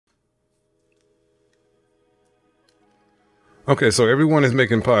Okay, so everyone is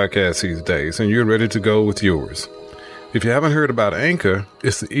making podcasts these days, and you're ready to go with yours. If you haven't heard about Anchor,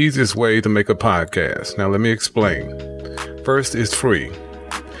 it's the easiest way to make a podcast. Now, let me explain. First, it's free.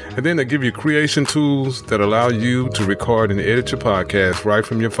 And then they give you creation tools that allow you to record and edit your podcast right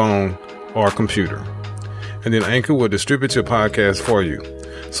from your phone or computer. And then Anchor will distribute your podcast for you,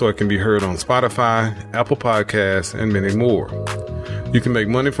 so it can be heard on Spotify, Apple Podcasts, and many more. You can make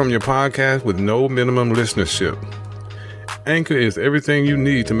money from your podcast with no minimum listenership. Anchor is everything you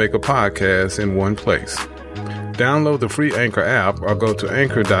need to make a podcast in one place. Download the free Anchor app or go to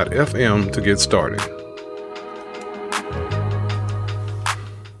anchor.fm to get started.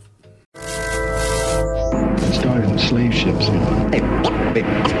 It started with slave ships. Slave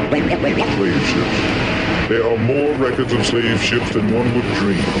ships. There are more records of slave ships than one would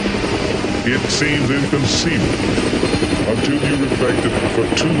dream. It seems inconceivable until you reflect that for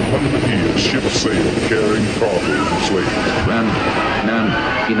 200 years ships sailed carrying cargoes of slaves.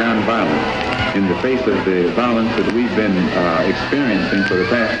 Non-violence. In the face of the violence that we've been experiencing for the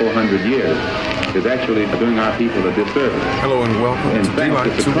past 400 years, is actually doing our people a disservice. Hello and welcome to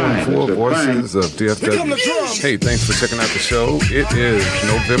D-Light 214 Voices of DFW. Hey, thanks for checking out the show. It is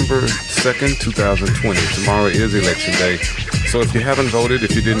November 2nd, 2020. Tomorrow is Election Day. So if you haven't voted,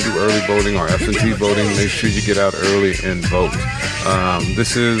 if you didn't do early voting or absentee voting, make sure you get out early and vote.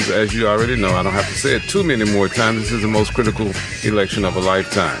 This is, as you already know, I don't have to say it too many more times, this is the most critical election of a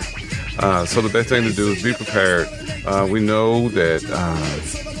lifetime. So the best thing to do is be prepared. We know that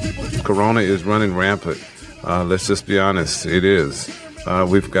Corona is running rampant. Let's just be honest, it is.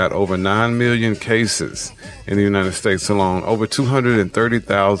 We've got over 9 million cases in the United States alone. Over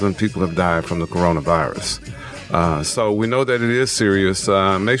 230,000 people have died from the coronavirus. So we know that it is serious.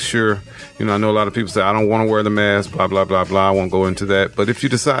 Make sure, I know a lot of people say, I don't want to wear the mask, blah, blah, blah, blah. I won't go into that. But if you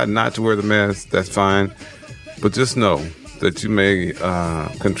decide not to wear the mask, that's fine. But just know that you may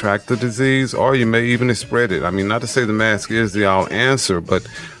contract the disease, or you may even spread it. I mean, not to say the mask is the all answer, but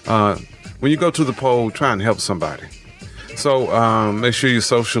when you go to the poll, try and help somebody. So make sure you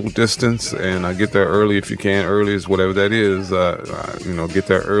social distance and get there early if you can. Early is whatever that is. Get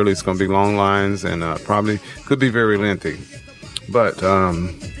there early. It's going to be long lines and probably could be very lengthy. But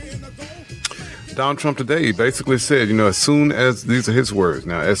Donald Trump today basically said, as soon as, these are his words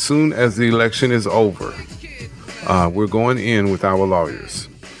now, as soon as the election is over, we're going in with our lawyers.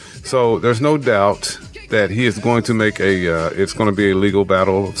 So there's no doubt that he is going to make it's going to be a legal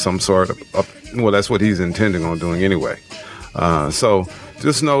battle of some sort. Well, that's what he's intending on doing anyway. So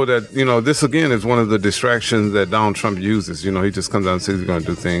just know that, this again is one of the distractions that Donald Trump uses. He just comes out and says he's going to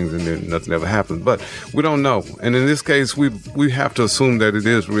do things and then nothing ever happens. But we don't know. And in this case, we have to assume that it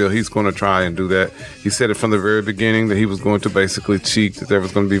is real. He's going to try and do that. He said it from the very beginning that he was going to basically cheat, that there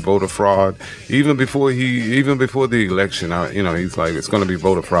was going to be voter fraud. Even before the election, he's like, it's going to be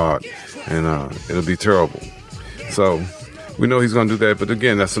voter fraud and it'll be terrible. So we know he's going to do that. But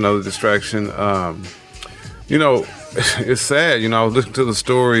again, that's another distraction. It's sad, I was listening to the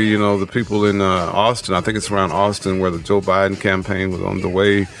story, the people in Austin, I think it's around Austin, where the Joe Biden campaign was on the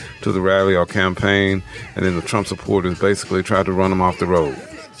way to the rally or campaign, and then the Trump supporters basically tried to run them off the road.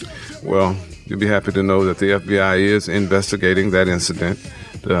 Well, you'll be happy to know that the FBI is investigating that incident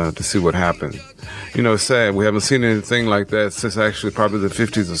to see what happened. It's sad. We haven't seen anything like that since actually probably the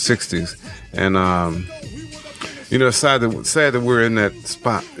 50s or 60s. And, it's sad that we're in that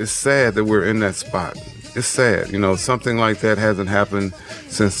spot. It's sad that we're in that spot. It's sad, something like that hasn't happened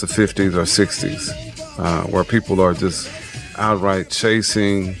since the 50s or 60s, where people are just outright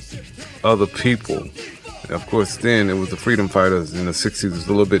chasing other people. Of course, then it was the freedom fighters in the 60s. It was a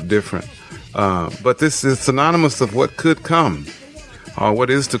little bit different. But this is synonymous of what could come, or what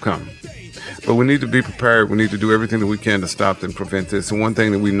is to come. But we need to be prepared. We need to do everything that we can to stop and prevent this. And one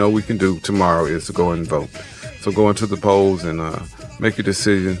thing that we know we can do tomorrow is to go and vote. So go into the polls and make your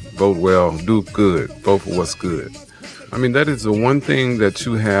decision, vote well, do good, vote for what's good. I mean, that is the one thing that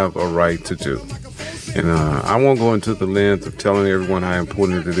you have a right to do. And I won't go into the length of telling everyone how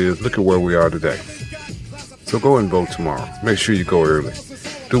important it is. Look at where we are today. So go and vote tomorrow. Make sure you go early.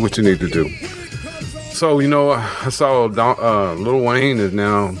 Do what you need to do. So, I saw Lil Wayne is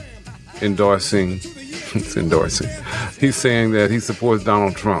now endorsing. He's saying that he supports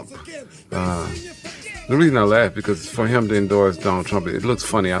Donald Trump. The reason I laugh because for him to endorse Donald Trump, it looks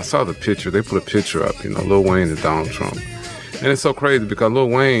funny. I saw the picture. They put a picture up, Lil Wayne and Donald Trump. And it's so crazy because Lil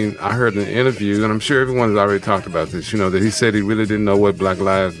Wayne, I heard in an interview, and I'm sure everyone has already talked about this, that he said he really didn't know what Black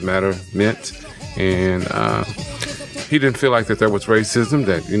Lives Matter meant. And he didn't feel like that there was racism,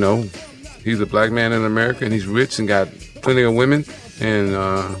 that, he's a black man in America and he's rich and got plenty of women. And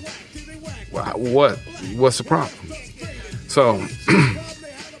what's the problem? So,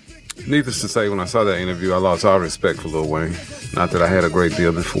 needless to say, when I saw that interview, I lost all respect for Lil Wayne. Not that I had a great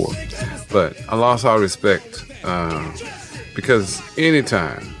deal before, but I lost all respect because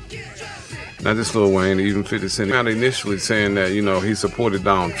anytime, not just Lil Wayne, even 50 Cent, out initially saying that, he supported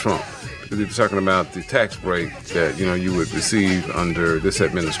Donald Trump because he was talking about the tax break that, you would receive under this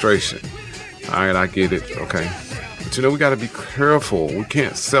administration. All right, I get it, okay. But, we got to be careful. We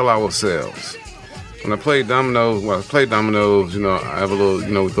can't sell ourselves. When I play dominoes, I have a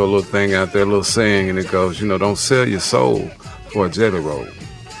little, we throw a little thing out there, a little saying, and it goes, don't sell your soul for a jelly roll.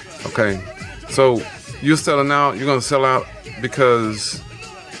 Okay? So you're selling out, you're going to sell out because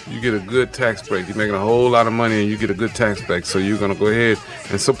you get a good tax break. You're making a whole lot of money and you get a good tax break. So you're going to go ahead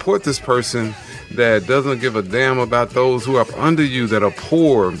and support this person that doesn't give a damn about those who are up under you that are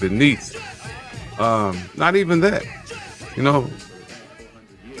poor and beneath. Not even that.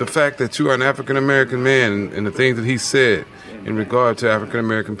 The fact that you are an African-American man and the things that he said in regard to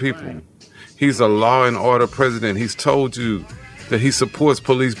African-American people. He's a law and order president. He's told you that he supports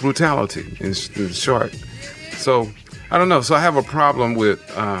police brutality, in short. So, I don't know. So I have a problem with,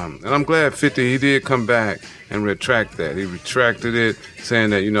 and I'm glad 50, he did come back and retract that. He retracted it, saying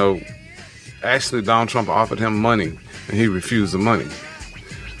that, actually Donald Trump offered him money and he refused the money.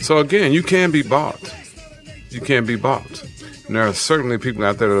 So again, you can be bought. You can be bought. And there are certainly people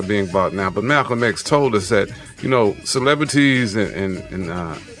out there that are being bought now. But Malcolm X told us that, celebrities and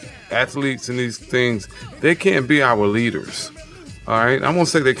athletes and these things, they can't be our leaders. All right? I won't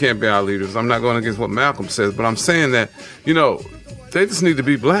say they can't be our leaders. I'm not going against what Malcolm says, but I'm saying that, they just need to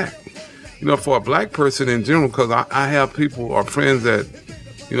be black. For a black person in general, because I have people or friends that,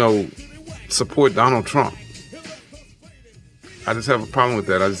 support Donald Trump. I just have a problem with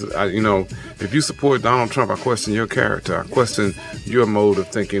that. If you support Donald Trump, I question your character. I question your mode of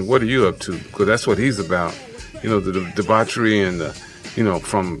thinking. What are you up to? Because that's what he's about. The debauchery and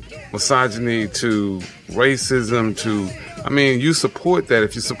from misogyny to racism to, you support that.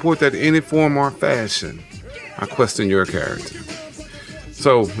 If you support that in any form or fashion, I question your character.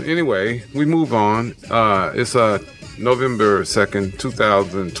 So anyway, we move on. It's November 2nd,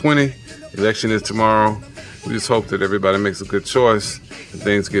 2020. Election is tomorrow. We just hope that everybody makes a good choice and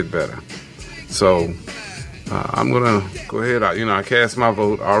things get better. So I'm going to go ahead. I cast my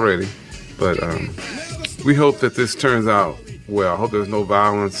vote already, but we hope that this turns out well. I hope there's no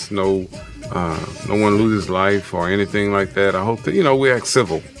violence, no one loses life or anything like that. I hope that, we act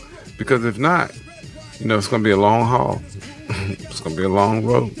civil, because if not, it's going to be a long haul. It's going to be a long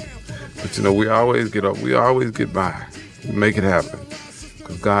road. But, we always get up. We always get by. We make it happen,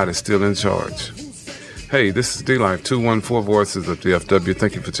 because God is still in charge. Hey, this is D-Life, 214 Voices of DFW.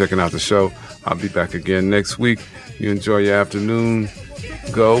 Thank you for checking out the show. I'll be back again next week. You enjoy your afternoon.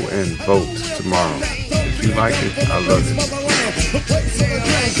 Go and vote tomorrow. If you like it, I love it.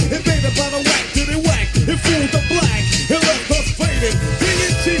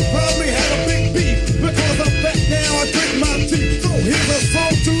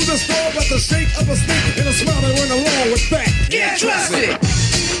 Get trusted.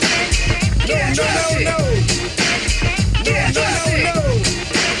 Get trusted. Get trusted.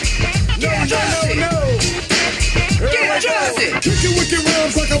 Get trusted. Kick your wicked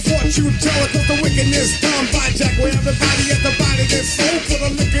rhymes like a fortune teller, 'cause the wickedness done by Jack, where everybody